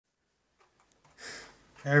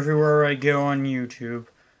Everywhere I go on YouTube,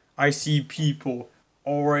 I see people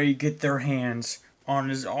already get their hands on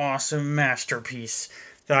this awesome masterpiece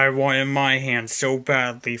that I want in my hands so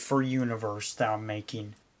badly for Universe that I'm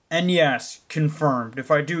making. And yes, confirmed,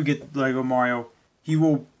 if I do get Lego Mario,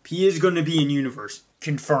 he is going to be in Universe.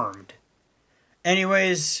 Confirmed.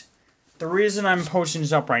 Anyways, the reason I'm posting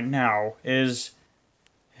this up right now is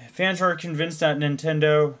fans are convinced that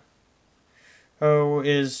Nintendo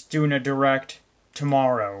is doing a direct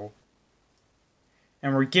tomorrow,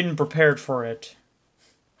 and we're getting prepared for it.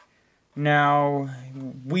 Now,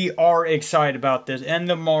 we are excited about this and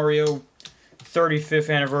the Mario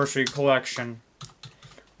 35th Anniversary Collection.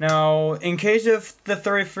 Now, in case if the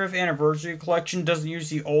 35th Anniversary Collection doesn't use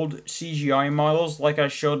the old CGI models like I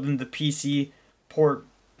showed in the PC port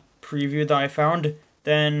preview that I found,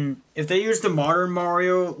 then if they use the modern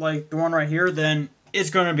Mario, like the one right here, then it's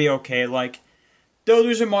gonna be okay. Like, they'll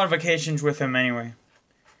do some modifications with him anyway.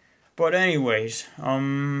 But anyways,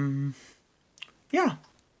 yeah.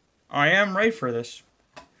 I am ready for this.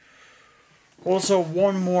 Also,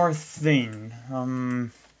 one more thing.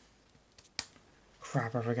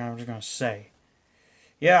 Crap, I forgot what I was gonna say.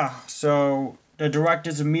 Yeah, so the direct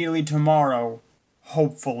is immediately tomorrow.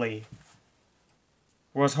 Hopefully.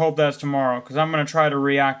 Let's hope that's tomorrow, because I'm gonna try to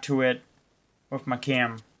react to it with my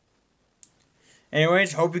cam.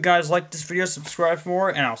 Anyways, hope you guys liked this video, subscribe for more,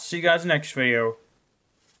 and I'll see you guys in the next video.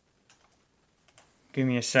 Give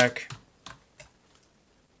me a sec.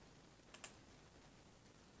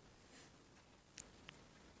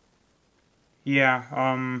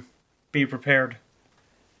 Yeah, be prepared.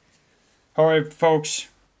 Alright, folks.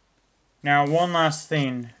 Now, one last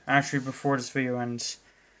thing, actually, before this video ends.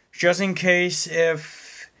 Just in case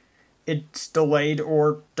if it's delayed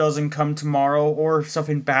or doesn't come tomorrow, or if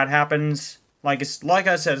something bad happens, like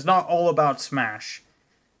I said, it's not all about Smash.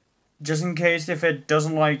 Just in case if it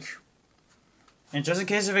doesn't and just in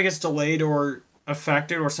case if it gets delayed or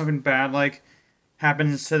affected or something bad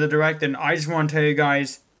happens to the direct, then I just want to tell you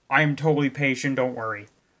guys, I am totally patient, don't worry.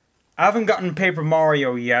 I haven't gotten Paper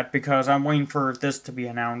Mario yet because I'm waiting for this to be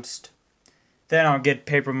announced. Then I'll get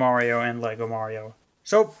Paper Mario and Lego Mario.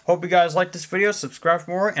 So, hope you guys liked this video, subscribe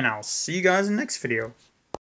for more, and I'll see you guys in the next video.